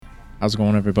How's it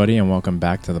going, everybody, and welcome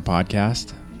back to the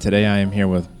podcast. Today I am here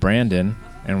with Brandon,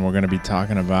 and we're going to be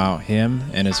talking about him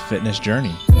and his fitness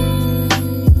journey.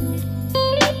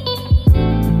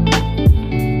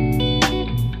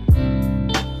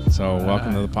 So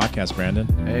welcome to the podcast, Brandon.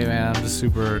 Hey, man, I'm just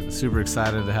super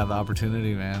excited to have the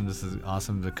opportunity, man. This is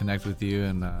awesome to connect with you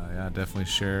and definitely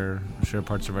share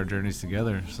parts of our journeys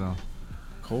together. So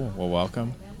cool. Well,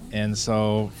 welcome. And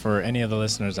so for any of the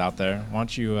listeners out there, why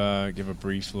don't you give a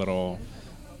brief little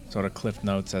sort of cliff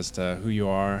notes as to who you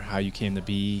are, how you came to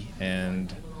be,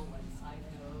 and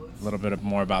a little bit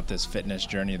more about this fitness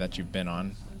journey that you've been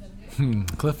on.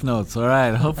 Cliff notes. All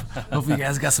right. Hope you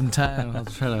guys got some time. I'll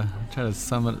try to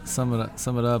sum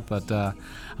it up. But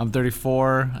I'm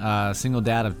 34, single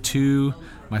dad of 2.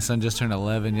 My son just turned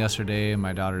 11 yesterday, and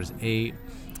my daughter's 8.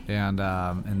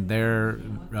 And they're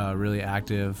really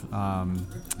active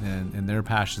in their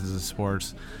passions of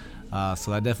sports.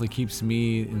 So that definitely keeps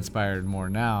me inspired more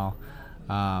now.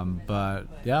 But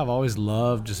yeah, I've always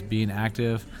loved just being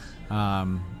active,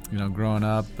 growing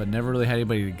up, but never really had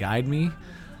anybody to guide me.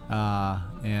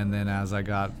 And then as I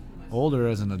got older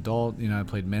as an adult, I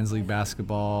played men's league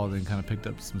basketball, then kind of picked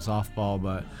up some softball,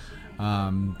 but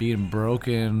being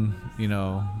broken,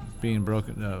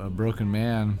 a broken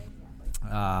man,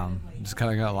 just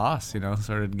kind of got lost,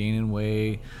 started gaining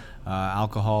weight.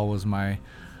 Alcohol was my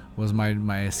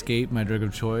escape, my drug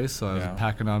of choice. So I was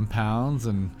packing on pounds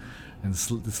and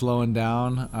slowing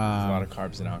down. There's a lot of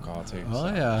carbs in alcohol too. Oh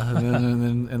so. Yeah,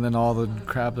 and then all the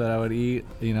crap that I would eat,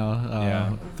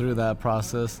 through that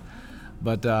process.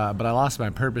 But I lost my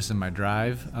purpose and my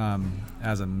drive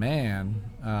as a man.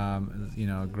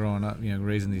 Growing up,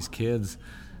 raising these kids,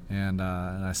 and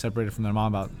I separated from their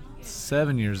mom about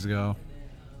 7 years ago.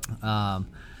 And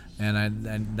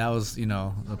that was,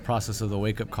 the process of the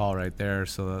wake-up call right there.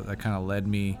 So that kind of led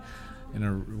me in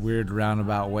a weird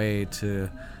roundabout way to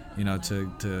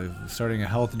starting a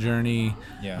health journey,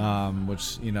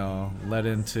 which, led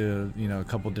into, a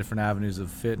couple different avenues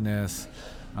of fitness,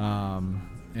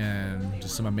 and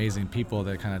just some amazing people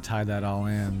that kind of tied that all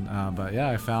in. But yeah,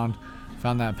 I found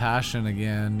that passion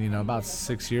again, about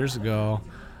 6 years ago,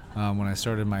 when I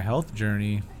started my health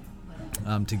journey,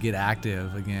 to get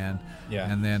active again. Yeah.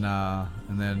 And then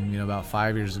about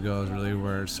 5 years ago is really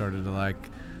where it started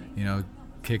to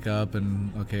kick up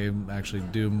and actually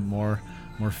do more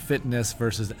fitness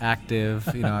versus active,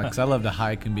 because I love to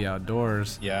hike and be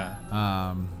outdoors. Yeah.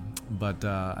 But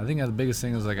I think the biggest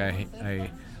thing is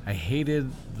I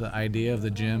hated the idea of the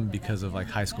gym because of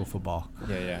high school football.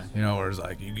 Yeah. Where it's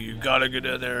you gotta get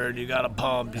in there and you gotta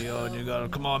pump, and you gotta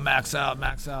come on, max out.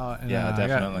 And, yeah,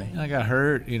 definitely. I got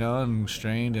hurt, and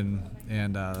strained and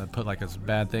put as a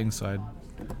bad thing. So I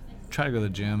try to go to the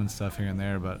gym and stuff here and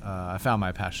there, but I found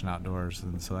my passion outdoors,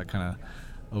 and so that kind of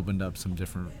opened up some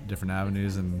different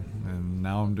avenues, and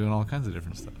now I'm doing all kinds of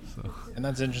different stuff. So. And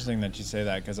that's interesting that you say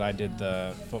that, because I did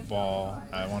the football,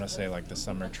 I want to say the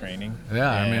summer training. Yeah,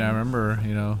 I remember,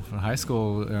 from high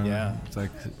school, it's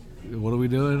what are we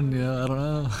doing? I don't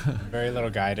know. Very little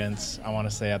guidance, I want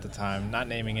to say at the time, not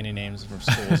naming any names from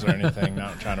schools or anything,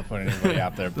 not trying to put anybody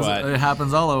out there, but it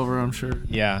happens all over, I'm sure.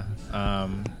 Yeah.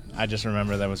 I just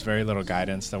remember there was very little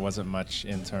guidance. There wasn't much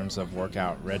in terms of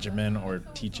workout regimen or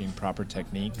teaching proper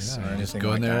techniques or anything just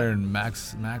go in there that. And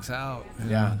max out.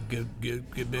 Get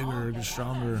bigger, get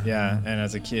stronger. Yeah, and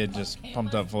as a kid, just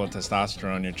pumped up full of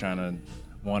testosterone, you're trying to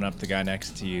one up the guy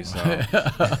next to you. So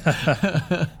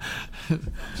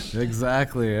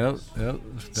exactly. Yep.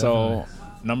 So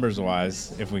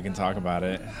numbers-wise, if we can talk about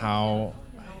it, how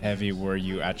heavy were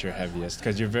you at your heaviest?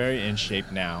 Because you're very in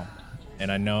shape now.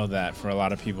 And I know that for a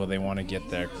lot of people, they want to get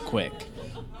there quick.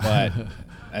 But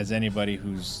as anybody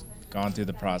who's gone through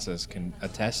the process can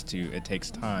attest to, it takes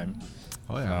time.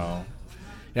 Oh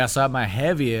yeah. So at my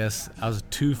heaviest, I was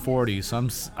 240. So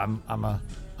I'm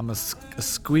a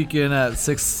squeak in at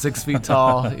six feet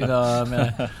tall.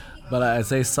 But I'd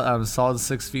say I'm solid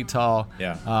 6 feet tall.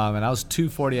 Yeah. And I was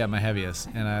 240 at my heaviest.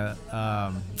 And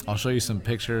I'll show you some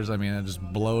pictures. I just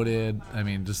bloated.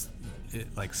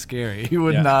 Scary. You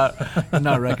would not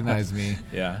recognize me.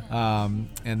 Yeah.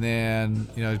 And then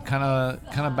kind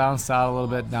of bounced out a little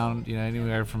bit down,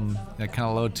 anywhere from kind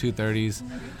of low 230s,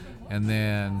 and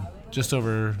then just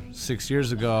over 6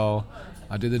 years ago,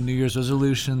 I did the New Year's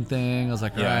resolution thing. I was all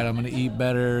right, I'm gonna eat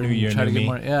better, try to get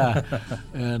more. Yeah.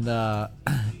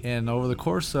 And over the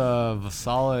course of a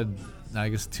solid,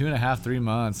 2.5-3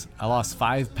 months, I lost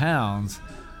 5 pounds.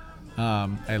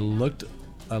 I looked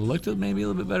maybe a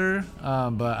little bit better,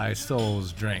 but I still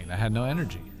was drained. I had no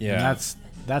energy. Yeah, and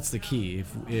that's the key.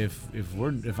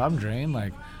 If I'm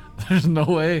drained, there's no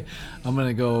way I'm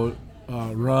gonna go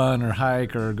run or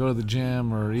hike or go to the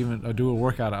gym or even do a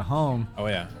workout at home. Oh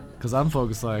yeah. Because I'm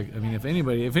focused. Like, I mean, if any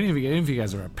of you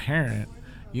guys are a parent,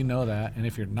 you know that. And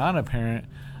if you're not a parent,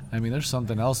 I mean, there's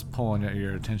something else pulling at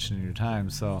your attention and your time.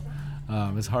 So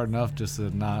it's hard enough just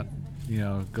to not,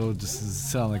 go just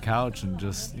sit on the couch and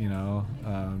just,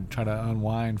 try to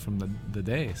unwind from the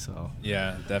day. So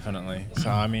yeah, definitely. So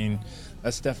I mean,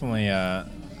 that's definitely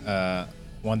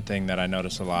one thing that I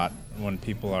notice a lot when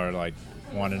people are like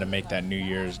wanting to make that New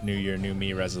Year, New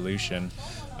Me resolution.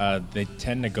 They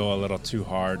tend to go a little too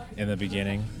hard in the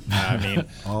beginning. I mean,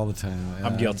 all the time. Yeah.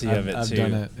 I'm guilty of it too. I've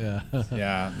done it. Yeah.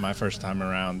 Yeah, my first time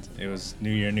around, it was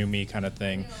New Year, New Me kind of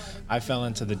thing. I fell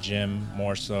into the gym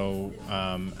more so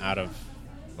out of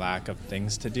lack of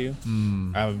things to do.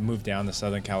 I moved down to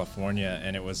Southern California,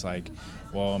 and it was like,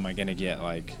 well, am I going to get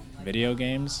like video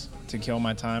games to kill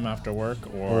my time after work,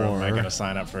 or am I going to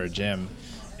sign up for a gym?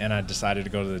 And I decided to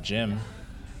go to the gym.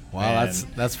 Wow,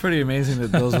 that's pretty amazing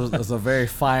that there's a very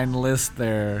fine list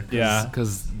there. Yeah.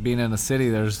 Because being in a city,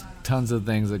 there's tons of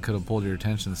things that could have pulled your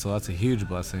attention, so that's a huge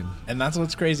blessing. And that's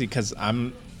what's crazy, because I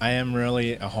am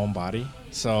really a homebody.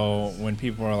 So when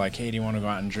people are like, hey, do you want to go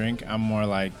out and drink? I'm more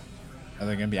like, are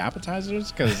there going to be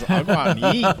appetizers? Because I'll go out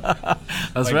and eat.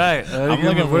 That's right. I'm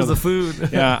looking for where's the food?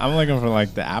 Yeah, I'm looking for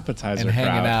like the appetizer and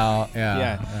hanging crowd. out.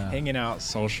 Yeah, hanging out,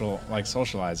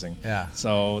 socializing. Yeah.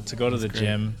 So to go to the great.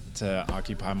 gym to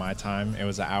occupy my time, it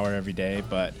was an hour every day,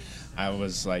 but I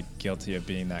was like guilty of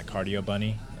being that cardio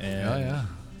bunny. And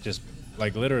just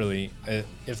like literally,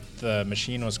 if the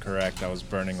machine was correct, I was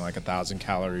burning like 1,000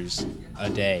 calories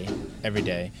a day, every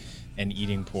day, and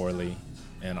eating poorly.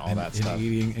 And all that stuff.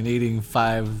 Eating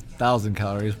 5,000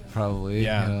 calories probably.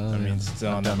 Yeah, I mean, and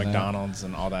still on the McDonald's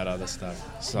and all that other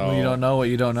stuff. So well, you don't know what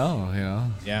you don't know,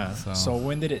 Yeah. So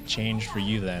when did it change for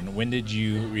you then? When did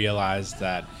you realize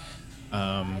that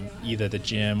either the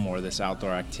gym or this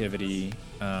outdoor activity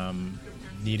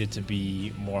needed to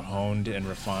be more honed and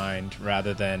refined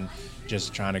rather than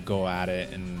just trying to go at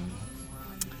it? And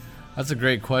that's a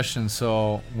great question.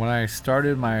 So when I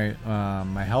started my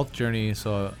my health journey,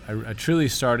 so I truly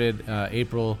started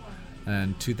April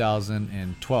in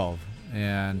 2012,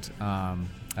 and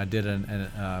I did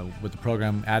with the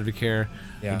program Advocare.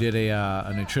 Yeah. We did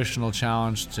a nutritional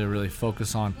challenge to really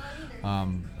focus on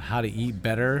how to eat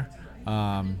better.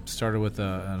 Started with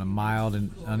a mild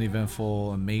and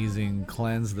uneventful, amazing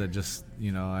cleanse that just,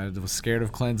 I was scared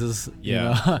of cleanses.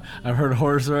 Yeah. I've heard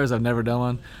horror stories. I've never done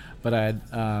one. But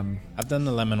I've done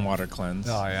the lemon water cleanse.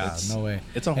 Oh yeah, no way.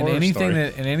 It's a horror anything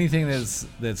story. Anything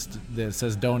that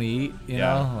says don't eat,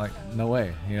 like no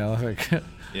way, like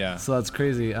Yeah. So that's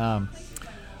crazy.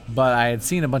 But I had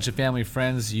seen a bunch of family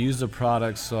friends use the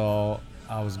product, so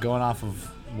I was going off of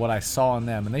what I saw in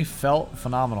them, and they felt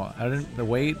phenomenal. The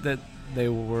weight that they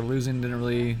were losing didn't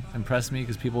really impress me,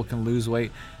 because people can lose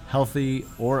weight healthy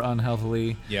or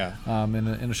unhealthily. Yeah. In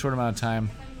a short amount of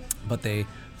time, but they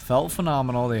felt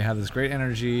phenomenal. They had this great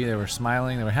energy. They were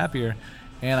smiling. They were happier,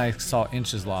 and I saw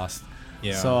inches lost.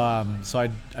 Yeah. So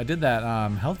I did that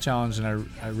health challenge, and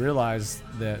I realized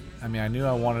that, I mean, I knew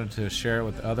I wanted to share it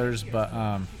with others, but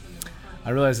I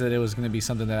realized that it was going to be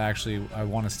something that actually I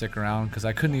want to stick around, because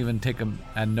I couldn't even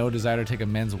I had no desire to take a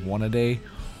men's one a day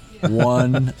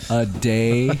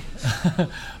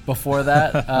before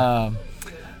that.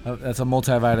 That's a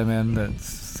multivitamin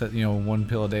that's, one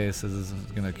pill a day says is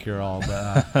going to cure all,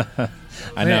 but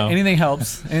I know anything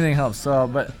helps. So,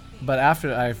 but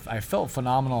after I felt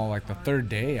phenomenal, like the third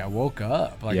day I woke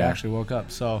up, I actually woke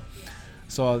up. So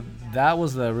that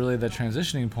was really the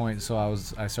transitioning point. So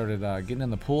I started getting in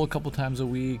the pool a couple times a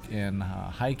week, and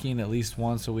hiking at least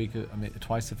once a week, I mean,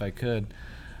 twice if I could.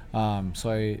 So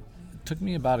it took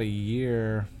me about a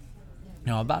year,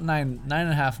 about nine and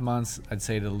a half months, I'd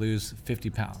say, to lose 50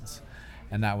 pounds.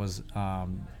 And that was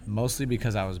mostly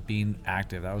because I was being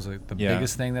active. That was the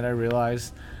biggest thing that I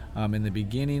realized. In the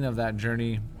beginning of that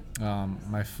journey,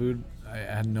 my food, I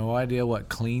had no idea what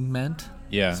clean meant.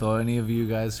 Yeah. So any of you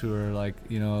guys who are like,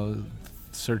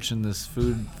 searching this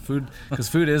food, because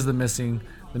food is the missing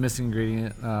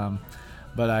ingredient.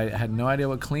 But I had no idea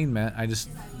what clean meant. I just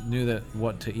knew that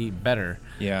what to eat better.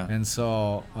 Yeah. And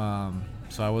so,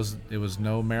 it was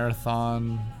no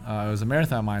marathon. It was a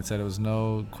marathon mindset. It was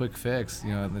no quick fix.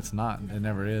 It's not. It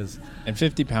never is. And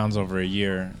 50 pounds over a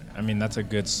year, I mean, that's a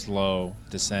good slow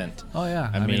descent. Oh yeah.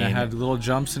 I mean, I had little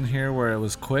jumps in here where it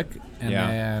was quick, and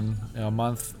then a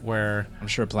month where I'm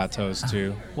sure plateaus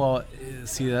too. Well,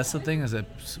 see, that's the thing, is that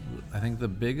I think the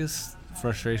biggest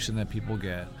frustration that people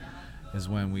get is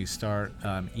when we start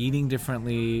eating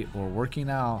differently or working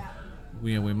out,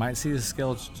 we might see the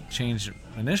scale change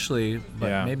initially,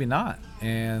 but maybe not.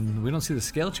 And we don't see the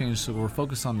scale change, so we're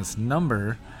focused on this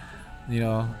number,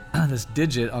 this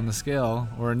digit on the scale,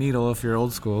 or a needle if you're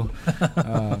old school,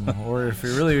 or if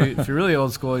you're really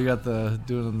old school, you got the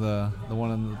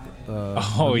one in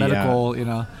the medical,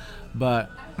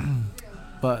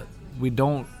 but we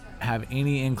don't have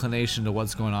any inclination to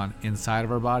what's going on inside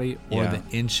of our body or the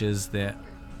inches that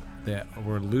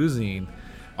we're losing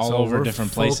all over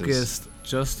different places. So we're focused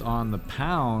just on the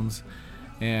pounds,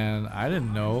 and I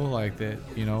didn't know like that,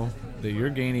 that you're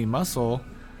gaining muscle,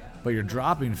 but you're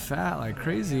dropping fat like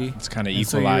crazy. It's kind of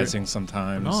equalizing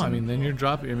sometimes. No, I mean, then you're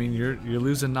dropping. I mean, you're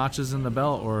losing notches in the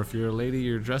belt, or if you're a lady,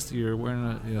 you're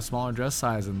wearing a smaller dress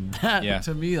size, and that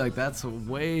to me, like, that's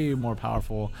way more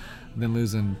powerful than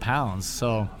losing pounds.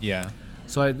 So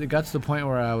So it got to the point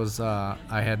where I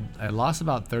lost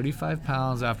about 35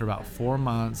 pounds after about 4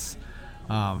 months,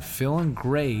 feeling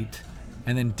great,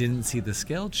 and then didn't see the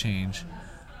scale change.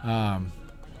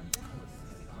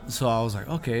 So I was like,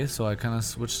 okay. So I kind of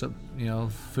switched up,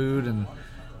 food,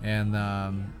 and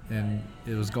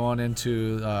it was going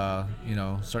into,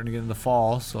 starting to get into the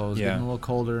fall. So it was getting a little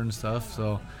colder and stuff.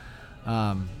 So,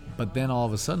 but then all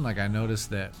of a sudden, like, I noticed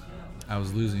that I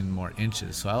was losing more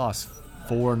inches. So I lost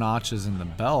 4 notches in the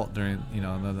belt during,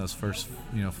 those first,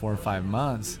 4 or 5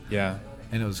 months. Yeah.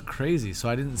 And it was crazy. So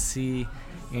I didn't see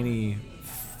any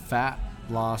fat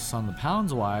loss on the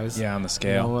pounds wise. Yeah, on the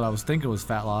scale. What I was thinking was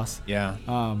fat loss. Yeah.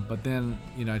 But then,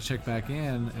 I checked back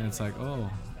in, and it's like, oh.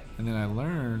 And then I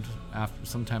learned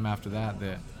sometime after that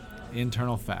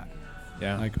internal fat.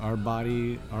 Yeah. Like our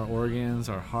body, our organs,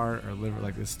 our heart, our liver,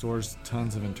 like it stores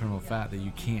tons of internal fat that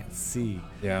you can't see.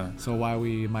 Yeah. So while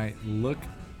we might look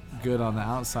good on the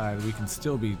outside, we can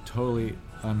still be totally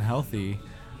unhealthy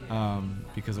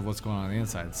because of what's going on the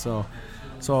inside. So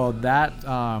that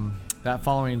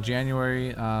following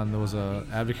January, there was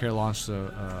Advocare launched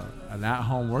an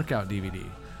at-home workout DVD.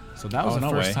 So that was the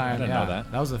first time. I didn't know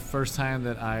that. That was the first time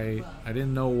that I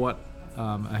didn't know what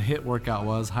a HIIT workout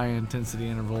was, high intensity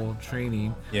interval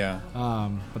training. Yeah.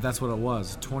 But that's what it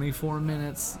was. 24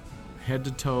 minutes, head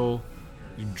to toe,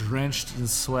 drenched in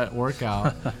sweat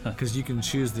workout, because you can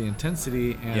choose the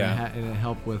intensity, and it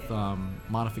helped with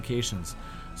modifications.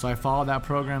 So I followed that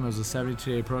program. It was a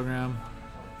 72-day program,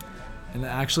 and I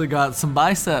actually got some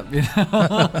bicep,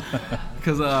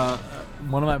 because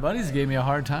one of my buddies gave me a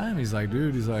hard time. He's like,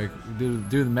 do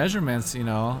the measurements,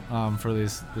 for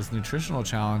this nutritional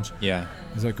challenge. Yeah.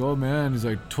 He's like, oh man, he's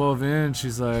like 12-inch.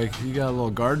 He's like, you got a little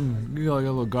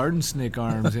garden snake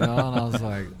arms, And I was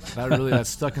like, that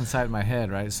stuck inside my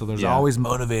head, right? So there's always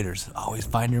motivators. Always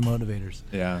find your motivators.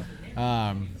 Yeah.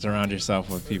 Surround yourself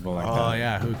with people like that. Oh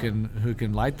yeah, who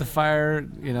can light the fire,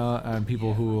 and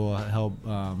people who will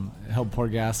help pour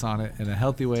gas on it in a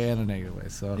healthy way and a negative way.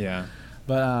 So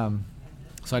but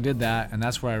so I did that, and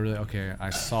that's where I really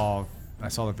I saw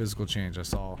the physical change. I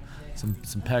saw some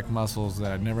pec muscles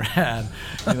that I'd never had,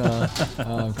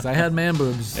 because I had man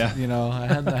boobs. I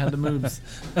had the moobs.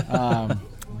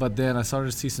 But then I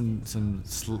started to see some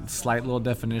slight little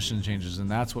definition changes, and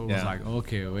that's what was like,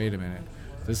 okay, wait a minute.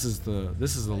 This is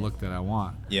the look that I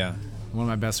want. Yeah. One of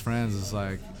my best friends is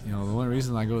like, the only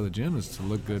reason I go to the gym is to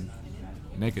look good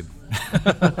naked.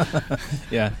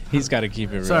 Yeah, he's got to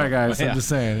keep it real. Sorry, guys, I'm just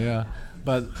saying, yeah.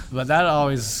 But that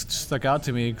always stuck out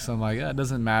to me, because I'm like, it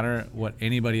doesn't matter what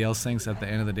anybody else thinks. At the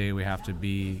end of the day, we have to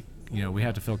be, we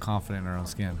have to feel confident in our own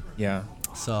skin. Yeah.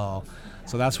 So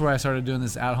that's where I started doing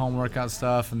this at-home workout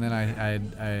stuff, and then I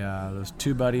those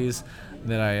 2 buddies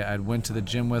that I went to the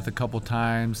gym with a couple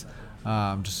times.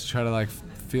 Just to try to like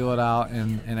feel it out,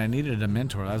 and I needed a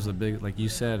mentor. That was a big, like you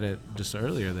said it just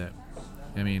earlier, that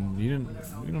you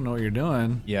don't know what you're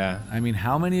doing. Yeah.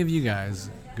 How many of you guys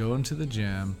go into the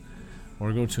gym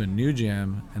or go to a new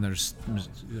gym and there's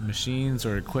machines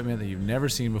or equipment that you've never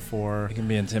seen before? It can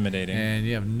be intimidating, and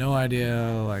you have no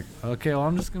idea, like, okay, well,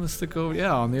 I'm just gonna stick over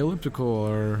on the elliptical,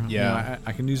 or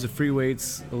I can use the free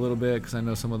weights a little bit because I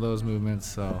know some of those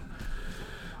movements.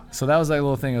 So that was that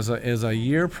little thing. It was a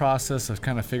year process of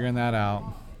kind of figuring that out.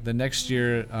 The next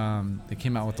year, they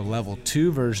came out with the level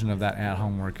 2 version of that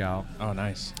at-home workout. Oh,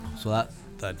 nice. So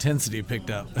the intensity picked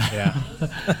up. Yeah.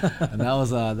 And that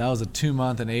was a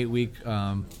 2-month and 8-week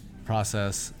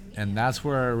process, and that's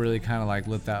where I really kind of like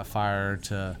lit that fire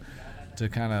to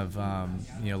kind of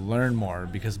learn more,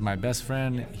 because my best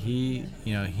friend, he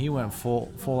went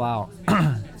full out.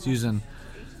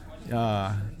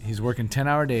 He's working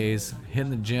 10-hour days, hitting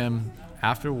the gym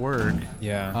after work.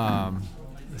 Yeah.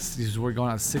 We're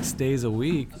going out 6 days a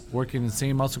week, working the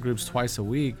same muscle groups twice a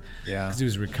week. Yeah. Because he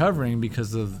was recovering he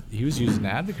was using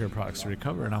Advocare products to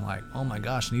recover. And I'm like, oh my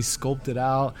gosh. And he sculpted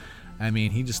out. I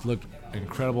mean, he just looked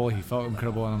incredible. He felt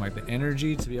incredible. And I'm like, the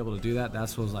energy to be able to do that,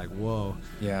 that's what was like, whoa.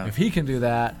 Yeah. If he can do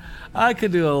that, I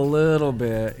could do a little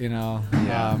bit, you know.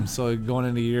 Yeah. So going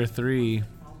into year 3,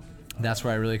 that's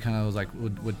where I really kind of was like,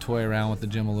 would toy around with the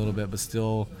gym a little bit, but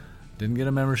still didn't get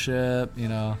a membership, you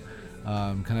know.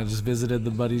 Kind of just visited the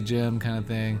buddy gym kind of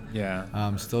thing.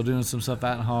 Yeah. Still doing some stuff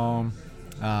at home.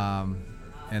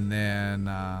 And then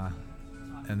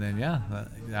yeah,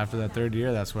 after that 3rd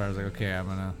year, that's where I was like, okay,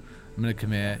 I'm gonna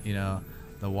commit, you know,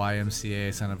 the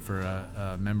YMCA, sign up for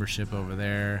a membership over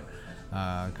there,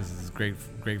 because it's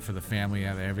great for the family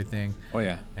and everything. Oh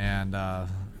yeah. And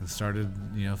started,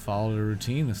 you know, followed a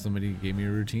routine. If somebody gave me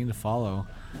a routine to follow,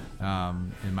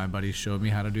 and my buddy showed me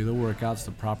how to do the workouts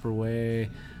the proper way.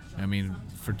 I mean,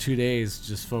 for 2 days,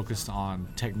 just focused on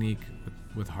technique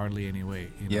with hardly any weight.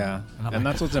 You know? Yeah, and like,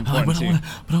 that's what's important too.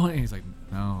 And he's like,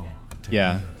 no. Technique.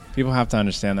 Yeah, people have to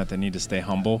understand that they need to stay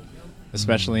humble,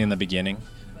 especially in the beginning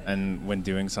and when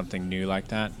doing something new like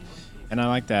that. And I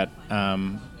like that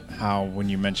how when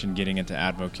you mentioned getting into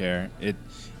Advocare, it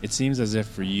seems as if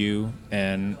for you,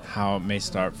 and how it may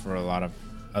start for a lot of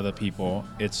other people,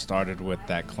 it started with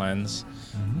that cleanse,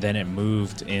 then it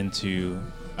moved into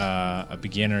a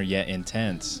beginner yet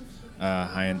intense,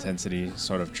 high intensity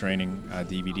sort of training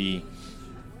DVD,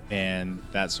 and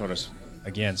that sort of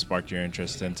again sparked your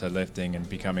interest into lifting and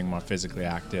becoming more physically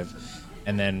active.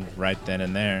 And then right then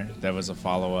and there was a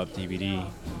follow-up DVD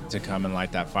to come and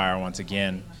light that fire once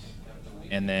again.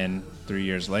 And then 3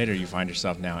 years later, you find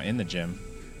yourself now in the gym,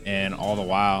 and all the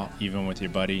while, even with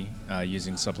your buddy,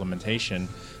 using supplementation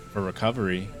for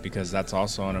recovery, because that's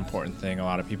also an important thing a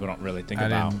lot of people don't really think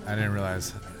about. I didn't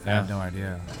realize. I had no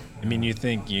idea. I mean, you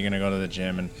think you're going to go to the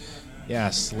gym and, yeah,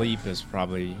 sleep is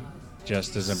probably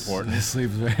just as important.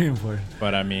 Sleep is very important.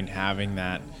 But, I mean, having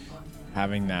that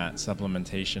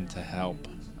supplementation to help,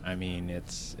 I mean,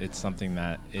 it's something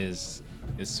that is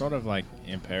sort of like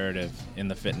imperative in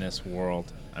the fitness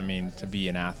world. I mean, to be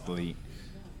an athlete,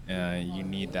 you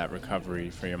need that recovery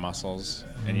for your muscles,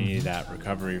 and you need that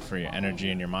recovery for your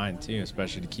energy and your mind too,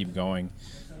 especially to keep going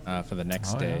for the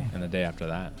next day and the day after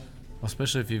that. Well,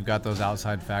 especially if you've got those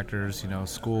outside factors, you know,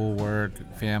 school, work,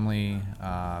 family.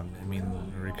 I mean,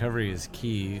 recovery is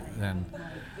key. And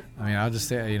I mean, I'll just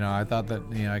say, you know, I thought that,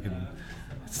 you know, I could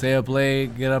stay up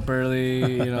late, get up early,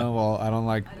 you know. Well, I don't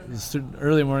like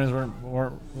early mornings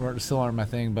still aren't my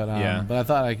thing, but but I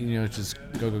thought I could, you know, just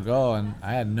go, and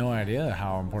I had no idea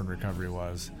how important recovery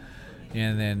was.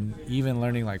 And then even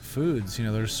learning like foods, you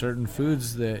know, there's certain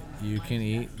foods that you can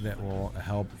eat that will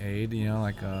help aid, you know,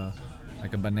 like a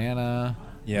banana,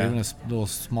 even a little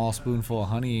small spoonful of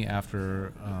honey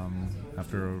after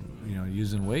you know,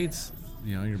 using weights.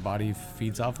 You know, your body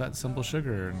feeds off that simple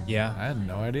sugar. And I had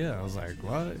no idea. I was like,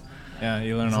 what? Yeah,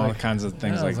 you learn all kinds of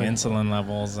things like insulin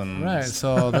levels and right.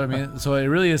 So I mean, so it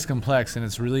really is complex, and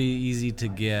it's really easy to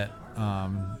get.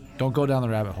 Don't go down the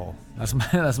rabbit hole. That's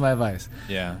my advice.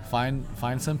 Yeah. Find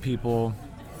some people.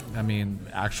 I mean,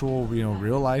 actual, you know,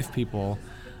 real life people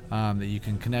that you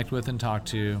can connect with and talk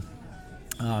to,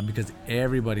 because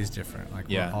everybody's different. Like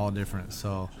we're all different.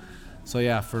 So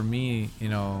yeah, for me, you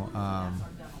know.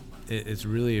 It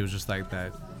was just like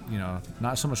that, you know,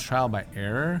 not so much trial by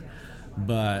error,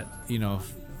 but, you know,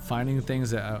 finding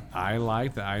things that I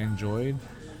liked, that I enjoyed,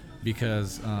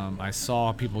 because I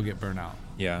saw people get burnt out.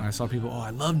 Yeah. And I saw people, I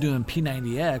love doing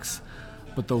P90X,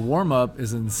 but the warm-up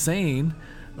is insane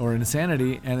or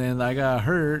insanity, and then I got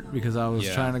hurt because I was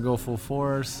trying to go full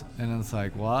force, and it's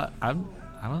like, well, I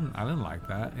didn't like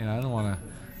that, you know, I don't want to,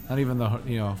 not even the,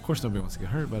 you know, of course nobody wants to get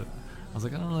hurt, but I was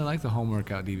like, I don't really like the home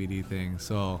workout DVD thing.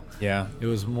 So it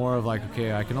was more of like,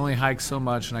 okay, I can only hike so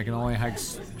much, and I can only hike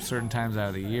certain times out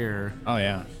of the year. Oh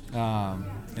yeah.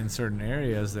 In certain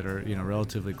areas that are, you know,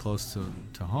 relatively close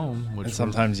to home. And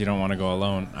sometimes you don't want to go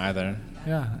alone either.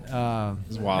 Yeah.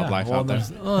 There's wildlife out there.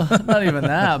 Not even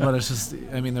that, but it's just,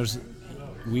 I mean,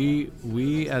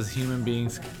 we as human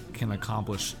beings can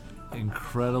accomplish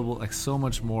incredible, like so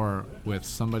much more with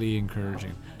somebody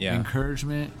encouraging. Yeah.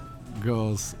 Encouragement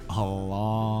goes a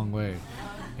long way,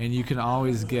 and you can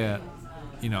always get,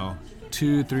 you know,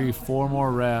 2, 3, 4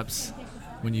 more reps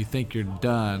when you think you're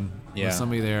done with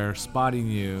somebody there spotting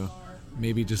you,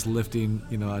 maybe just lifting,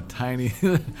 you know, a tiny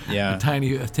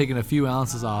taking a few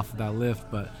ounces off that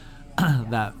lift, but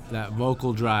that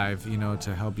vocal drive, you know,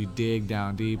 to help you dig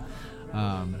down deep.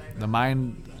 Your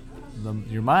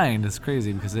mind is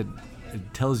crazy because it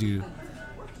tells you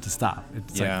to stop.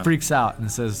 It's like freaks out and it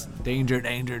says danger,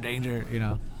 danger, danger, you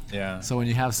know. Yeah. So when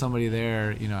you have somebody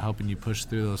there, helping you push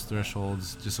through those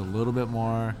thresholds just a little bit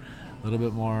more.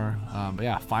 But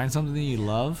yeah, find something that you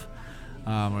love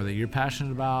or that you're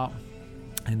passionate about,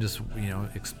 and just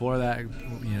explore that.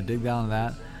 Dig down to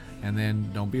that, and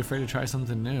then don't be afraid to try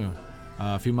something new.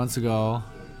 A few months ago,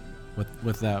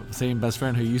 with that same best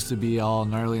friend who used to be all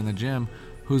gnarly in the gym,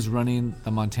 who's running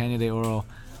the Montaña de Oro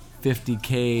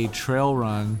 50K trail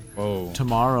run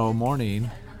tomorrow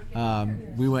morning.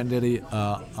 We went and did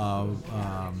a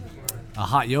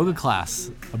hot yoga class,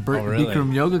 really?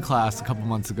 Bikram yoga class a couple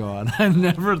months ago, and I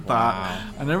never thought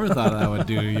I would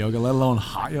do yoga, let alone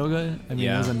hot yoga. I mean,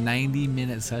 it was a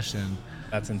 90-minute session.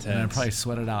 That's intense. And I probably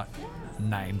sweated out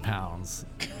 9 pounds,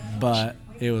 but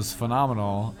it was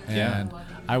phenomenal. And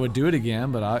I would do it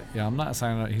again, but I'm not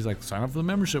signing up. He's like, sign up for the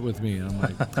membership with me, and I'm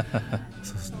like,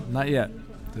 not yet.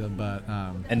 But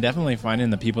and definitely finding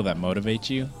the people that motivate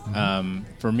you. Mm-hmm.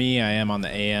 For me, I am on the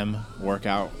AM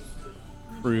workout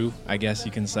crew, I guess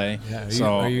you can say. Yeah.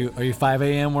 Are you 5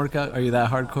 a.m. workout? Are you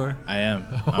that hardcore? I am.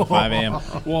 I'm 5 a.m.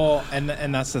 Well, and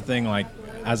that's the thing. Like,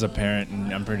 as a parent,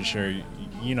 and I'm pretty sure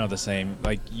you know the same.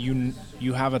 Like, you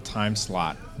have a time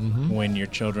slot when your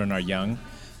children are young,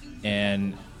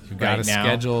 and you've got to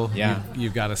schedule. Yeah,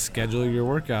 you've got to schedule your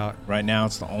workout. Right now,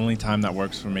 it's the only time that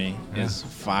works for me is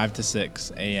 5 to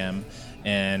 6 a.m.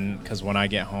 And because when I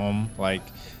get home, like,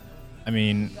 I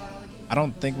mean, I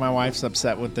don't think my wife's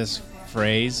upset with this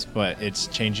phrase, but it's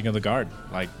changing of the guard.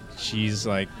 Like, she's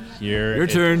like, here, your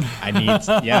turn. I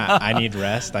need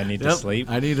rest. I need to sleep.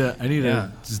 I need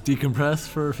to just decompress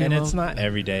for a few moments. It's not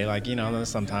every day. Like,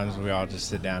 sometimes we all just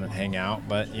sit down and hang out,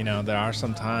 but there are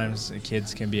some times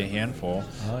kids can be a handful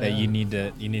that you need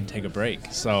to take a break.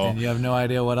 So and you have no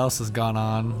idea what else has gone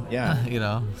on.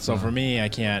 Yeah. So for me, I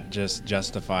can't just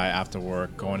justify after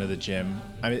work going to the gym.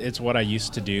 I mean, it's what I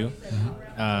used to do,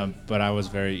 but I was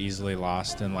very easily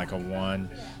lost in like a 1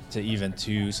 to even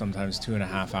 2, sometimes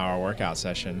 2.5 hour workout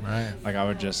session. Right. Like, I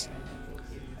would just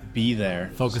be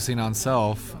there, focusing on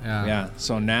self. Yeah.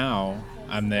 So now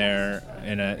I'm there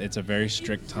it's a very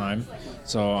strict time,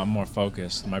 so I'm more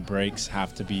focused. My breaks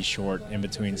have to be short in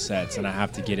between sets, and I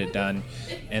have to get it done.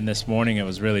 And this morning it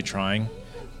was really trying,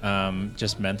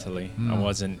 just mentally. I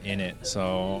wasn't in it.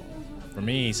 So for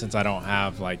me, since I don't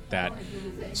have like that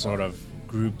sort of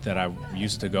group that I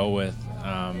used to go with,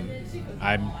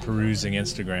 I'm perusing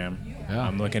Instagram.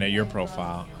 I'm looking at your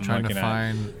profile.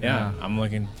 I'm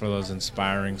looking for those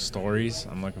inspiring stories.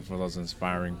 I'm looking for those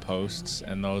inspiring posts,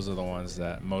 and those are the ones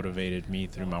that motivated me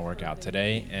through my workout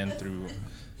today and through,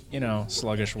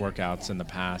 sluggish workouts in the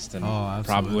past, and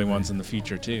probably ones in the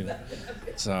future too.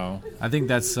 So I think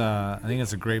that's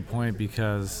a great point,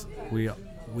 because we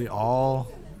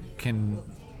all can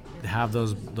have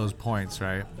those points,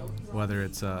 right? Whether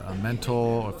it's a mental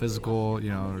or physical,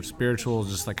 or spiritual,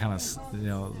 just like kind of,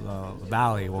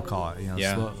 valley, we'll call it,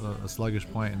 a sluggish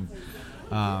point.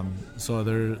 And so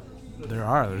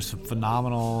there's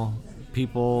phenomenal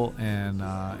people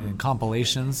and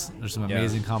compilations. There's some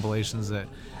amazing compilations that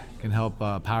can help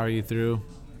power you through.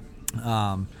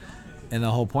 And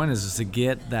the whole point is just to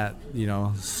get that,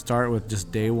 start with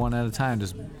just day one at a time.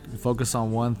 Just focus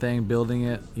on one thing, building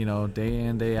it, day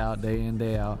in, day out.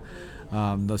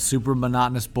 The super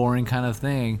monotonous, boring kind of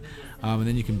thing. And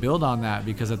then you can build on that,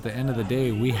 because at the end of the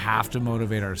day, we have to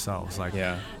motivate ourselves. Like,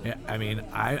 I mean,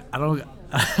 I don't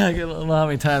know how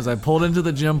many times I pulled into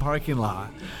the gym parking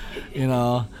lot,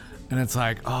 and it's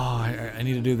like, I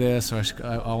need to do this, or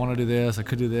I want to do this, I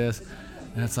could do this.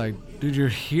 And it's like, dude, you're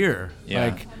here.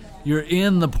 Like, you're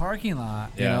in the parking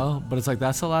lot, but it's like,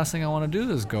 that's the last thing I want to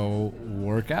do is go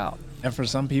work out. And for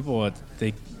some people,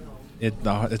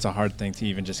 it's a hard thing to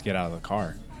even just get out of the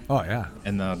car. Oh, yeah.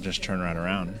 And they'll just turn right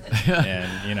around.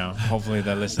 And, hopefully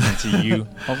they're listening to you.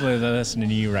 Hopefully they're listening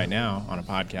to you right now on a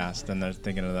podcast, and they're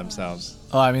thinking to themselves.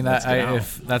 Oh, I mean, that's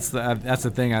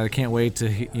the thing. I can't wait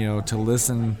to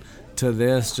listen to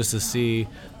this, just to see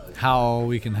how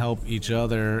we can help each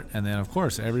other, and then of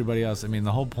course everybody else. I mean,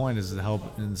 the whole point is to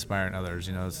help inspire others.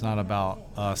 It's not about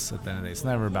us at the end of the day. It's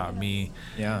never about me.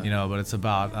 But it's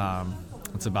about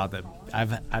that.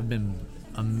 I've been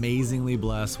amazingly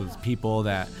blessed with people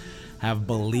that have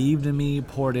believed in me,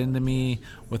 poured into me,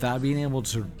 without being able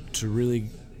to really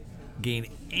gain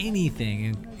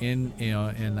anything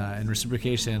in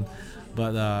reciprocation,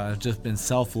 but just been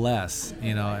selfless,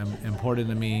 and poured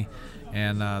into me.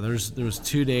 And there was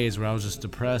 2 days where I was just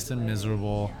depressed and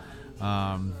miserable.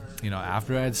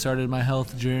 After I had started my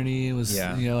health journey, I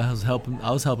was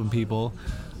helping people,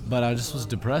 but I just was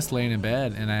depressed, laying in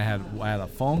bed. And I had a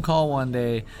phone call one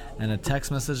day and a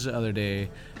text message the other day,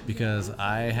 because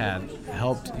I had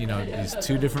helped these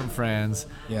 2 different friends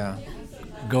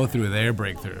go through their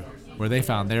breakthrough, where they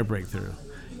found their breakthrough.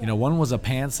 You know, one was a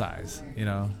pant size, you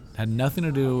know, had nothing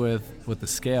to do with the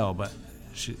scale, but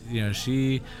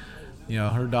she,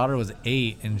 her daughter was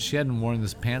 8 and she hadn't worn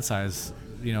this pant size,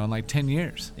 in like 10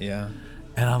 years. Yeah.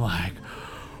 And I'm like,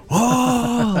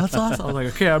 oh, that's awesome. I was like,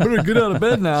 okay, I better get out of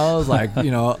bed now. I was like,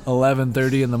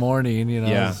 11:30 in the morning,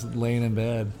 I was laying in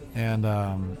bed. And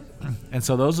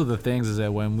so those are the things, is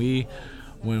that when we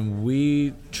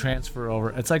transfer over,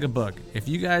 it's like a book. If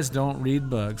you guys don't read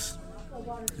books,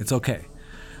 it's okay.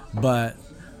 But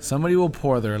somebody will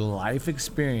pour their life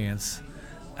experience,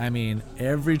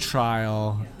 every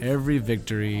trial, every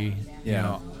victory,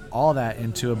 all that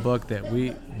into a book that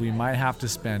we might have to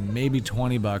spend maybe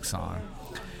 $20 on.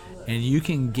 And you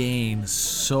can gain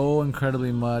so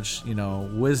incredibly much,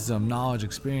 wisdom, knowledge,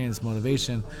 experience,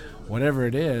 motivation, whatever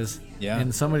it is,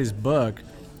 in somebody's book,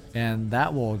 and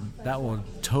that will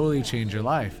totally change your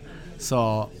life.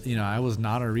 So, I was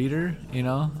not a reader,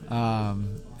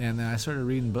 and then I started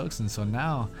reading books, and so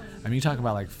now, you talk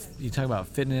about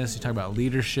fitness, you talk about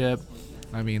leadership.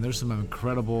 There's some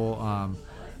incredible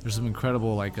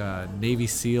like Navy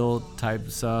SEAL type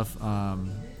stuff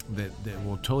that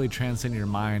will totally transcend your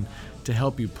mind to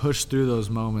help you push through those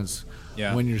moments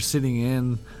when you're sitting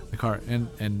in the car.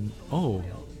 And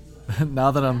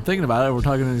now that I'm thinking about it, we're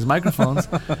talking to these microphones.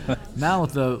 Now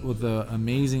with the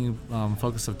amazing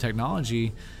focus of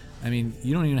technology,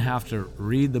 you don't even have to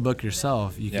read the book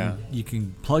yourself. You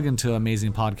can plug into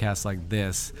amazing podcasts like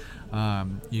this.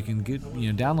 You can get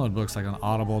download books like on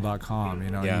audible.com,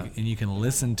 and you can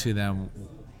listen to them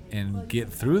and get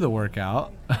through the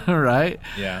workout, right?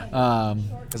 Yeah.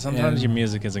 Because sometimes your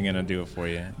music isn't going to do it for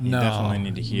you. You definitely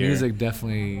need to hear. Music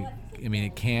definitely,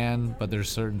 it can, but there's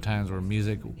certain times where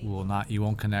music you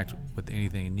won't connect with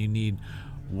anything. And you need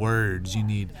words, you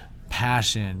need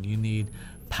passion, you need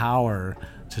power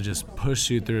to just push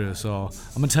you through. So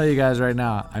I'm going to tell you guys right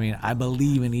now, I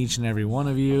believe in each and every one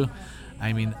of you.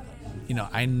 I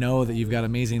know that you've got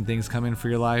amazing things coming for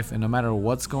your life, and no matter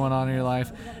what's going on in your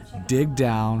life, dig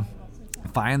down,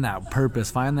 find that purpose,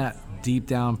 find that deep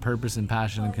down purpose and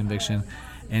passion and conviction,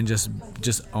 and just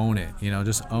own it.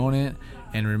 Just own it,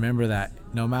 and remember that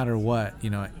no matter what,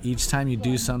 each time you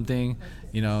do something,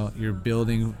 you're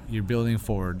building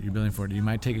forward. You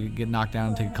might get knocked down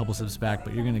and take a couple steps back,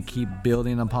 but you're going to keep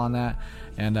building upon that.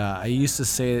 And I used to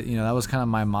say, that was kind of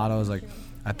my motto. Is like,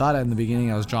 I thought in the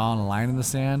beginning I was drawing a line in the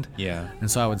sand. Yeah. And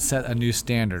so I would set a new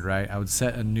standard, right? I would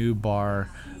set a new bar.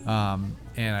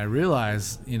 And I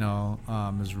realized, it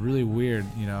was really weird,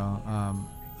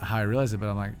 how I realized it, but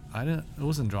I'm like, I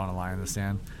wasn't drawing a line in the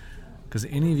sand. Because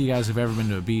any of you guys who've ever been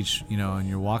to a beach, and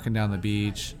you're walking down the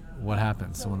beach, what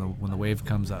happens when the wave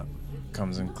comes up?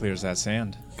 Comes and clears that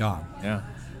sand. Gone. Yeah.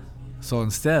 So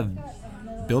instead,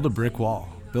 build a brick wall.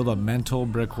 Build a mental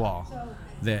brick wall.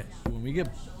 That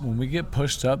when we get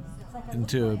pushed up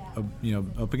into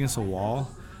up against a wall,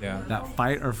 that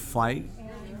fight or flight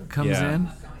comes in,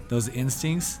 those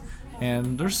instincts,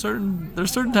 and there's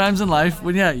certain times in life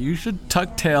when you should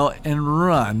tuck tail and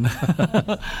run.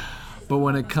 But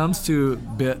when it comes to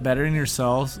bettering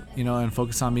yourselves, and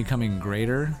focus on becoming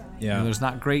greater, there's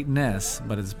not greatness,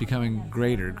 but it's becoming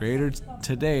greater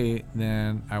today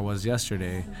than I was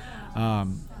yesterday.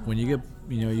 When you get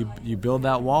you build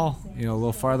that wall, a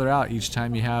little farther out each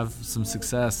time you have some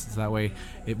success. So that way,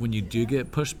 when you do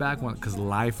get pushed back, because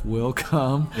life will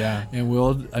come,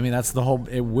 and that's the whole.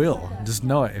 It will. Just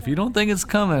know it. If you don't think it's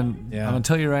coming, I'm gonna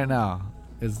tell you right now,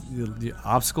 the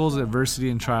obstacles, adversity,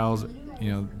 and trials,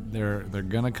 they're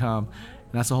gonna come,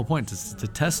 and that's the whole point, to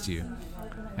test you.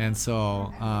 And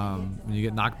so when you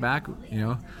get knocked back,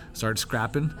 start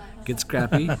scrapping, get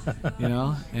scrappy,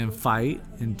 and fight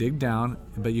and dig down.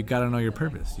 But you got to know your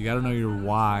purpose. You got to know your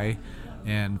why.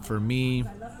 And for me,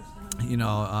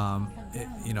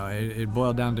 it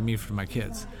boiled down to me for my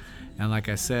kids. And like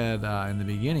I said in the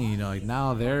beginning,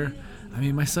 now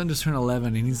my son just turned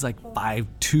 11 and he's like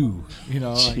 5'2",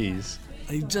 Jeez.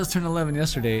 He just turned 11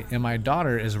 yesterday, and my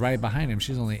daughter is right behind him.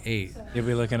 She's only 8. You'll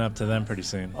be looking up to them pretty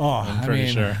soon. Oh, I'm pretty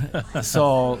sure.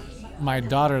 So my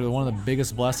daughter, one of the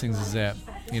biggest blessings is that,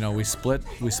 I split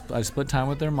time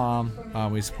with their mom.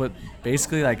 We split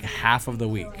basically like half of the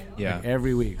week, like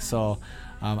every week. So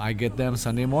I get them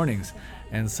Sunday mornings.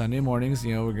 And Sunday mornings,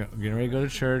 we're getting ready to go to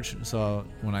church. So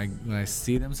when I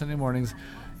see them Sunday mornings,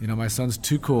 my son's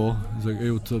too cool. He's like, "Hey,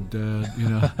 what's up, Dad?"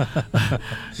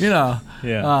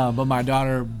 But my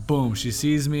daughter, boom, she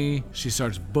sees me, she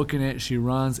starts booking it, she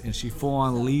runs, and she full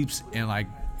on leaps and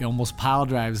almost pile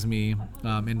drives me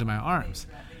into my arms.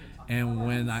 And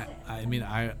when I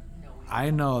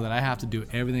know that I have to do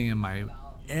everything in my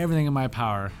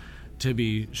power to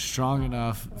be strong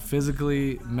enough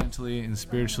physically, mentally, and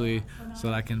spiritually so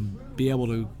that I can be able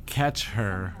to catch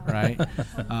her, right?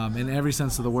 In every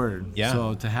sense of the word. Yeah.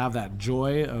 So to have that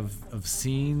joy of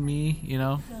seeing me, you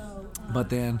know, but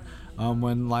then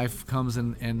when life comes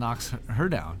and knocks her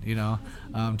down, you know,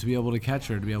 to be able to catch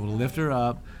her, to be able to lift her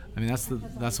up. I mean,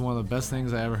 that's one of the best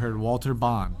things I ever heard. Walter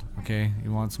Bond, okay?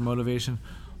 You want some motivation?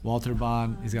 Walter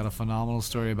Bond, he's got a phenomenal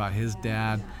story about his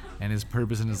dad and his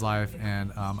purpose in his life,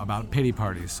 and about pity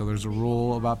parties. So there's a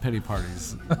rule about pity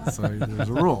parties. So there's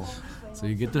a rule. So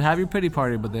you get to have your pity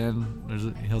party, but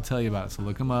then he'll tell you about it. So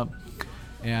look him up.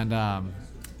 And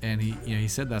he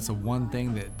said that's the one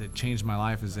thing that changed my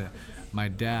life, is that my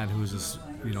dad, who was this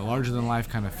larger than life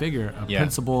kind of figure, a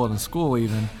principal in a school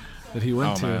even that he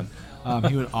went to,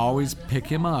 he would always pick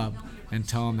him up and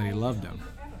tell him that he loved him.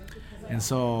 And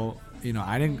so,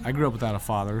 I grew up without a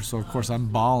father, so of course I'm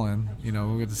bawling. We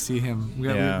got to see him.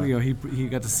 He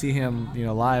got to see him,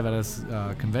 live at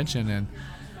a convention, and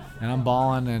I'm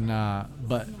bawling. And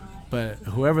but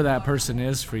whoever that person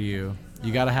is for you,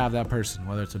 you got to have that person,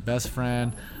 whether it's a best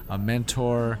friend, a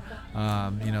mentor,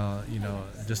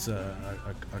 just a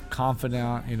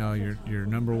confidant. Your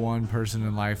number one person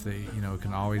in life that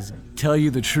can always tell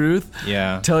you the truth.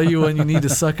 Yeah. Tell you when you need to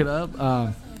suck it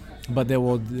up. But they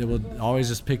will always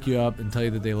just pick you up and tell you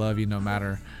that they love you no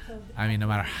matter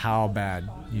how bad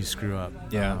you screw up.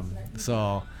 Yeah.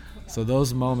 So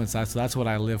those moments, that's what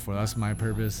I live for. That's my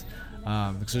purpose.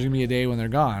 Because there's gonna be a day when they're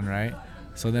gone, right?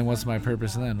 So then what's my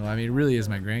purpose then? Well, it really is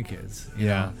my grandkids.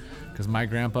 Because my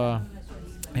grandpa,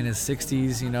 in his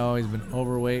 60s, he's been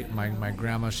overweight. My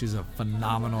grandma, she's a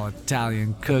phenomenal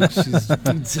Italian cook. She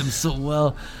feeds him so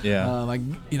well. Yeah. I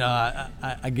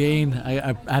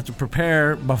have to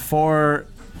prepare before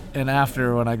and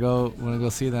after when I go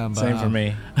see them. But, same for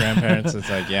me. Grandparents, it's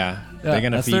like, they're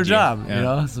gonna that's feed their you.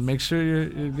 job, so make sure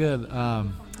you're good.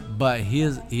 But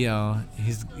he's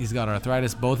got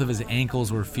arthritis. Both of his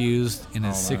ankles were fused in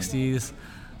his 60s.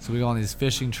 So we go on these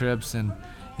fishing trips, and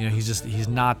he's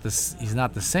not the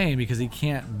same because he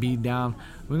can't be down.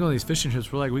 We go on these fishing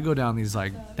trips. We go down these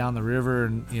down the river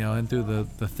and in through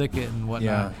the thicket and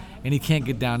whatnot. Yeah. And he can't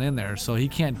get down in there. So he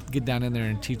can't get down in there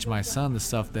and teach my son the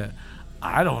stuff that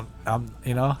I don't.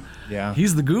 Yeah.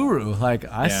 He's the guru.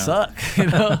 I suck.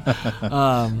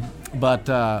 But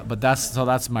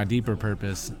that's my deeper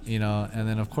purpose. And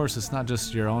then of course it's not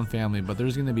just your own family, but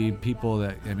there's going to be people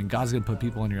that God's going to put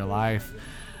people in your life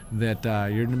that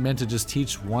you're meant to just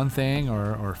teach one thing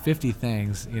or 50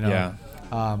 things.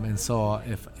 And so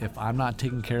if I'm not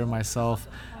taking care of myself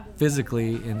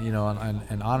physically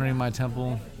and honoring my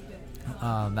temple,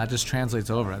 that just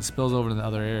translates over. It spills over to the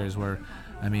other areas where.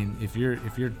 If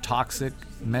you're toxic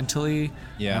mentally,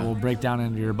 that will break down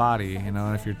into your body. And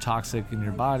if you're toxic in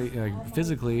your body,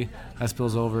 physically, that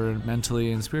spills over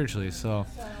mentally and spiritually. So,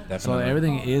 Definitely. So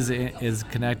everything is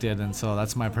connected. And so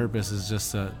that's my purpose, is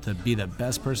just to be the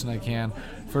best person I can,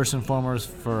 first and foremost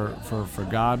for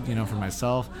God, for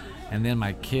myself, and then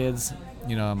my kids,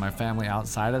 my family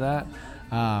outside of that.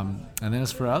 And then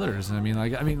it's for others. And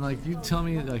you tell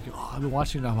me I've been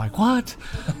watching it. I'm like, what?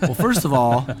 Well, first of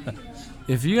all.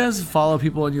 If you guys follow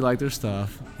people and you like their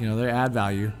stuff, they add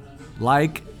value,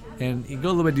 and you go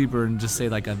a little bit deeper and just say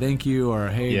a thank you or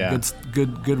hey,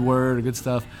 good word or good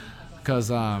stuff, because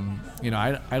I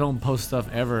don't post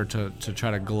stuff ever to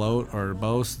try to gloat or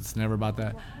boast. It's never about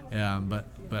that.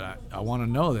 But I want to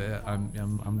know that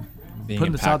I'm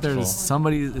putting this out there to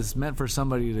somebody. It's meant for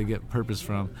somebody to get purpose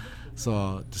from.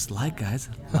 So just guys,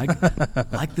 like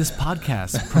this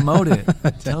podcast, promote it,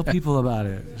 tell people about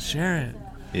it, share it.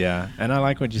 Yeah, and I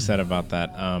like what you said about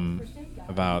that,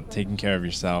 about taking care of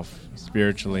yourself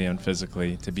spiritually and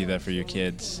physically to be there for your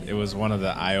kids. It was one of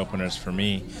the eye-openers for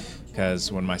me, because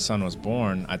when my son was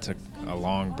born, I took a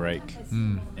long break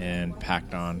and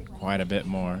packed on quite a bit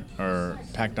more, or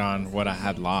packed on what I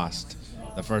had lost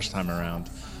the first time around.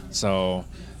 So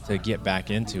to get back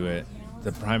into it,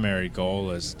 the primary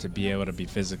goal is to be able to be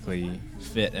physically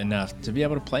fit enough to be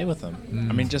able to play with them.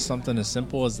 Just something as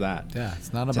simple as that. Yeah,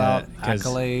 it's not about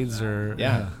accolades or...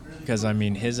 Yeah, because,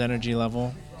 his energy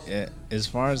level, as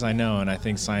far as I know, and I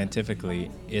think scientifically,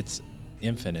 it's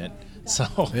infinite. So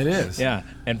it is. Yeah,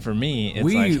 and for me, it's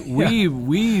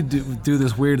we do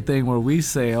this weird thing where we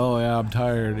say, "Oh yeah, I'm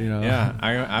tired," Yeah,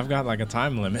 I've got a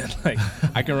time limit.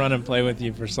 I can run and play with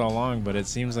you for so long, but it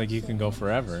seems like you can go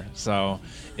forever. So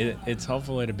it's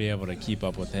hopefully to be able to keep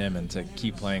up with him and to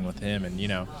keep playing with him, and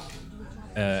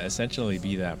essentially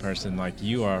be that person like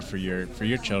you are for your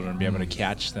children, be able to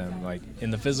catch them in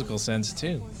the physical sense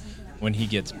too, when he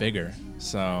gets bigger.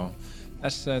 So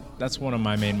that's one of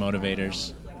my main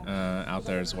motivators. out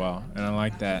there as well. And I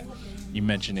like that you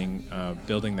mentioning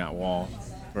building that wall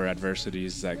for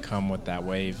adversities that come with that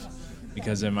wave,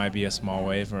 because it might be a small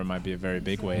wave or it might be a very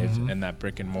big wave, and that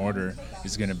brick and mortar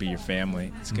is going to be your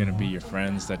family. It's going to be your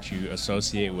friends that you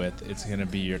associate with. It's going to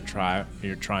be your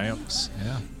triumphs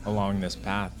along this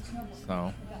path.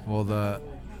 So, well,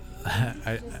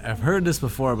 I've heard this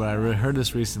before, but I heard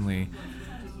this recently.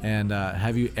 And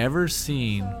have you ever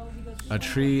seen a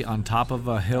tree on top of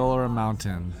a hill or a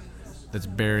mountain that's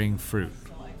bearing fruit,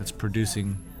 that's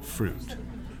producing fruit?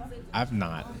 I've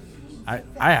not.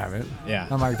 I haven't. Yeah.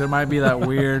 I'm like, there might be that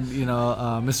weird,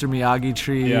 Mr. Miyagi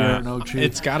tree or an oak tree.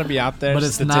 It's got to be out there, but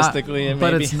it's statistically.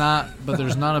 But it's not. But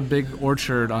there's not a big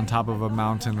orchard on top of a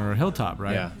mountain or a hilltop,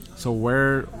 right? Yeah. So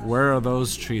where are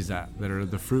those trees at? That are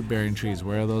the fruit-bearing trees.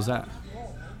 Where are those at?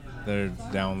 They're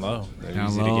down low. They're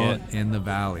down easy low to get. in the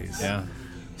valleys. Yeah.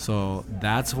 So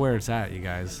that's where it's at, you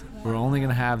guys. We're only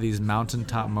gonna have these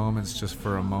mountaintop moments just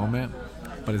for a moment.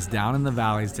 But it's down in the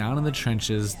valleys, down in the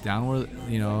trenches, down where,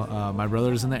 my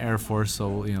brother's in the Air Force,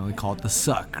 so, they call it the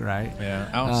suck, right? Yeah.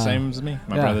 Oh, same as me.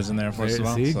 My brother's in the Air Force as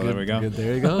well, so there we go.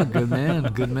 There you go. Good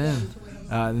man, good man.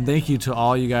 And thank you to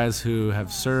all you guys who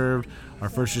have served, our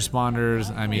first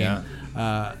responders. I mean,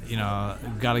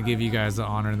 got to give you guys the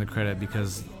honor and the credit,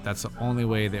 because that's the only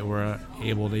way that we're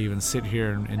able to even sit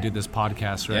here and do this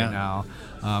podcast right now,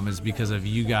 is because of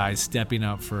you guys stepping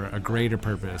up for a greater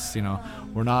purpose.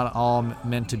 We're not all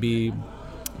meant to be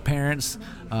parents.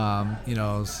 Some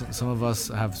of us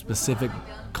have specific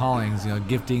callings,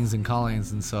 giftings and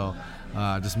callings, and so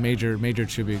just major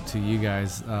tribute to you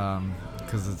guys,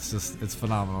 because it's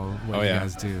phenomenal what you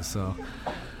guys do. So.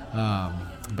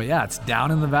 But yeah, it's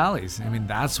down in the valleys. I mean,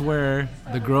 that's where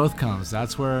the growth comes.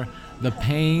 That's where the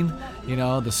pain,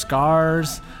 the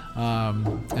scars.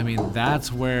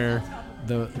 That's where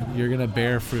you're gonna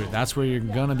bear fruit. That's where you're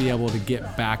gonna be able to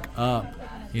get back up,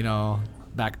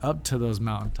 back up to those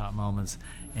mountaintop moments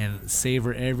and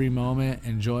savor every moment,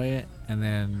 enjoy it, and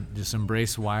then just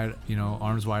embrace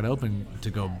arms wide open to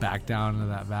go back down into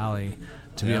that valley.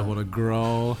 To be able to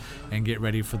grow and get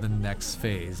ready for the next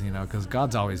phase, because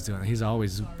God's always doing it. He's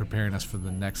always preparing us for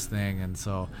the next thing. And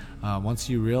so once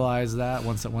you realize that,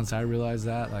 once I realized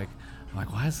that, I'm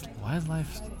like, why is life,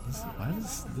 why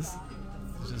is this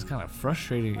it's just kind of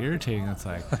frustrating, irritating? It's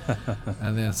like,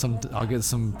 and then I'll get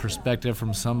some perspective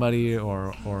from somebody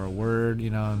or a word,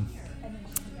 and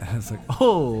it's like,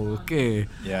 oh, okay.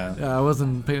 Yeah, I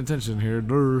wasn't paying attention here.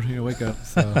 Wake up.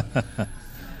 So.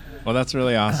 Well, that's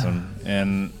really awesome.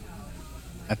 And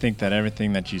I think that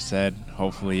everything that you said,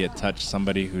 hopefully it touched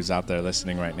somebody who's out there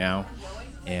listening right now.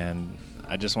 And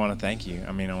I just want to thank you.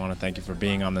 I want to thank you for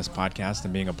being on this podcast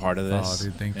and being a part of this. Oh,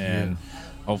 dude, thank you. And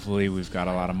hopefully we've got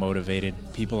a lot of motivated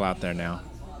people out there now.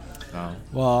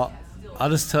 Well, I'll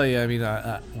just tell you,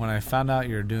 when I found out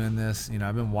you're doing this,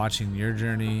 I've been watching your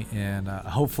journey, and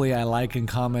hopefully I like and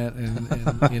comment and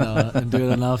and do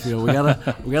it enough. We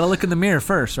gotta look in the mirror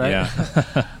first, right?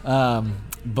 Yeah.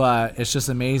 But it's just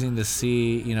amazing to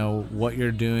see, what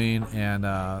you're doing and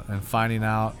finding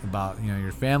out about,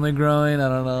 your family growing. I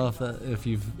don't know if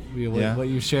you've what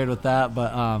you've shared with that,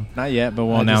 but not yet, but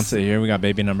we'll announce it here. We got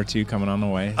baby number 2 coming on the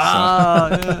way.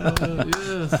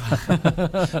 Yes.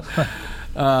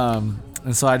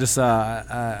 And so I just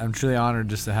I'm truly honored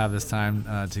just to have this time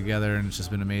together, and it's just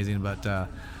been amazing. But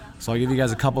so I'll give you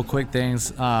guys a couple quick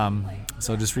things.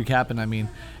 So just recapping,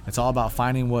 it's all about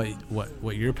finding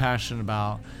what you're passionate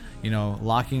about,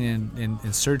 locking in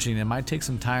and searching. It might take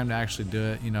some time to actually do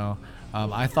it.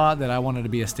 I thought that I wanted to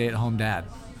be a stay-at-home dad.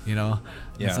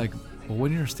 It's like, well,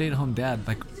 when you're a stay-at-home dad,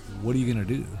 what are you gonna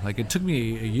do? It took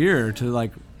me a year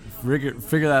to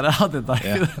figure that out.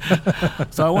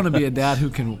 So I want to be a dad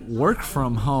who can work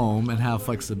from home and have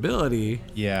flexibility.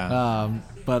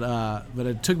 But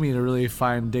it took me to really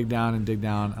dig down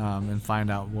and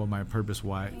find out what my purpose,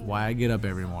 why I get up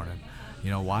every morning,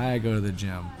 why I go to the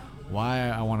gym, why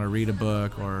I want to read a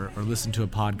book or listen to a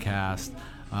podcast.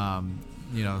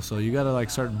 So you got to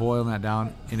start boiling that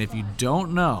down. And if you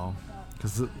don't know,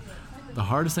 because the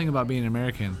hardest thing about being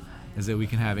American is that we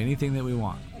can have anything that we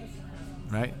want,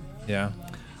 right? Yeah.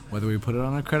 Whether we put it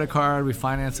on a credit card, we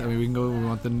finance it. We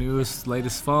want the newest,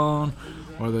 latest phone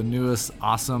or the newest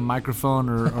awesome microphone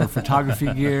or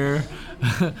photography gear.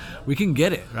 We can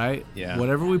get it, right? Yeah.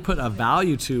 Whatever we put a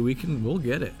value to, we'll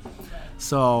get it.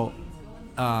 So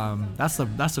that's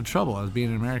the trouble as being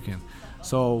an American.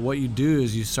 So what you do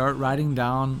is you start writing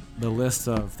down the list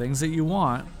of things that you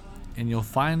want, and you'll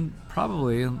find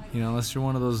probably, unless you're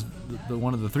one of those,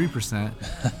 one of the 3%,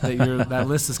 that that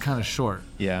list is kind of short.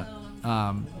 Yeah.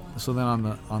 So then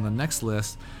on the next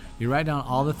list, You write down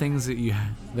all the things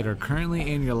that are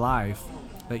currently in your life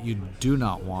that you do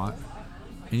not want,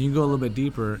 and you go a little bit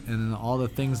deeper, and then all the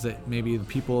things that maybe the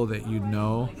people that you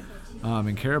know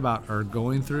and care about are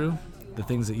going through, the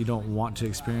things that you don't want to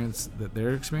experience that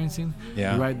they're experiencing.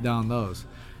 Yeah. You write down those,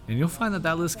 and you'll find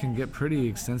that list can get pretty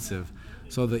extensive.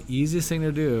 So the easiest thing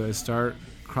to do is start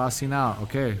crossing out.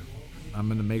 Okay, I'm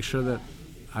going to make sure that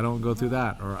I don't go through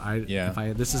that, or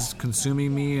if this is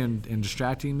consuming me and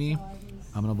distracting me,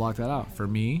 I'm going to block that out. For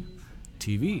me,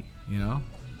 TV,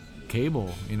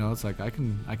 cable, it's like I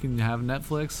can have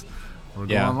Netflix or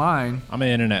go online. I'm an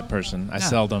internet person. I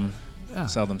seldom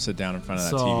sit down in front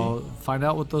of that TV. So find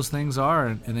out what those things are,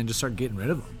 and then just start getting rid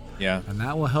of them. Yeah. And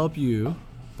that will help you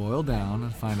boil down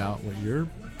and find out what your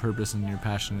purpose and your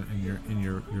passion and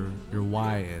your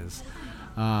why is.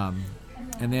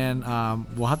 And then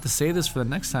we'll have to say this for the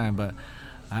next time, but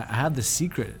I have the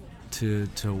secret to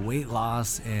weight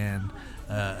loss and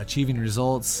achieving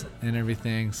results and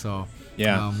everything. So we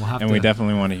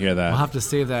definitely want to hear that. We'll have to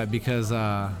save that because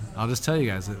I'll just tell you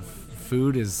guys that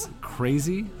food is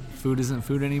crazy. Food isn't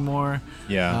food anymore.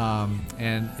 Yeah.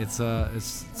 And it's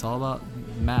all about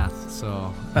math.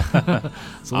 So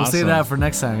so we'll save that for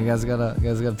next time. You guys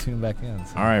gotta tune back in.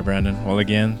 So. All right, Brandon. Well,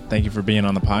 again, thank you for being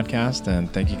on the podcast,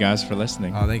 and thank you guys for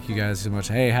listening. Oh, thank you guys so much.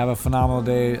 Hey, have a phenomenal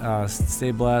day. Stay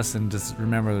blessed, and just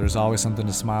remember, there's always something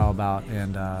to smile about,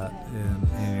 and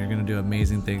you're gonna do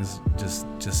amazing things.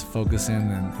 Just focus in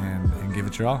and give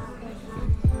it your all.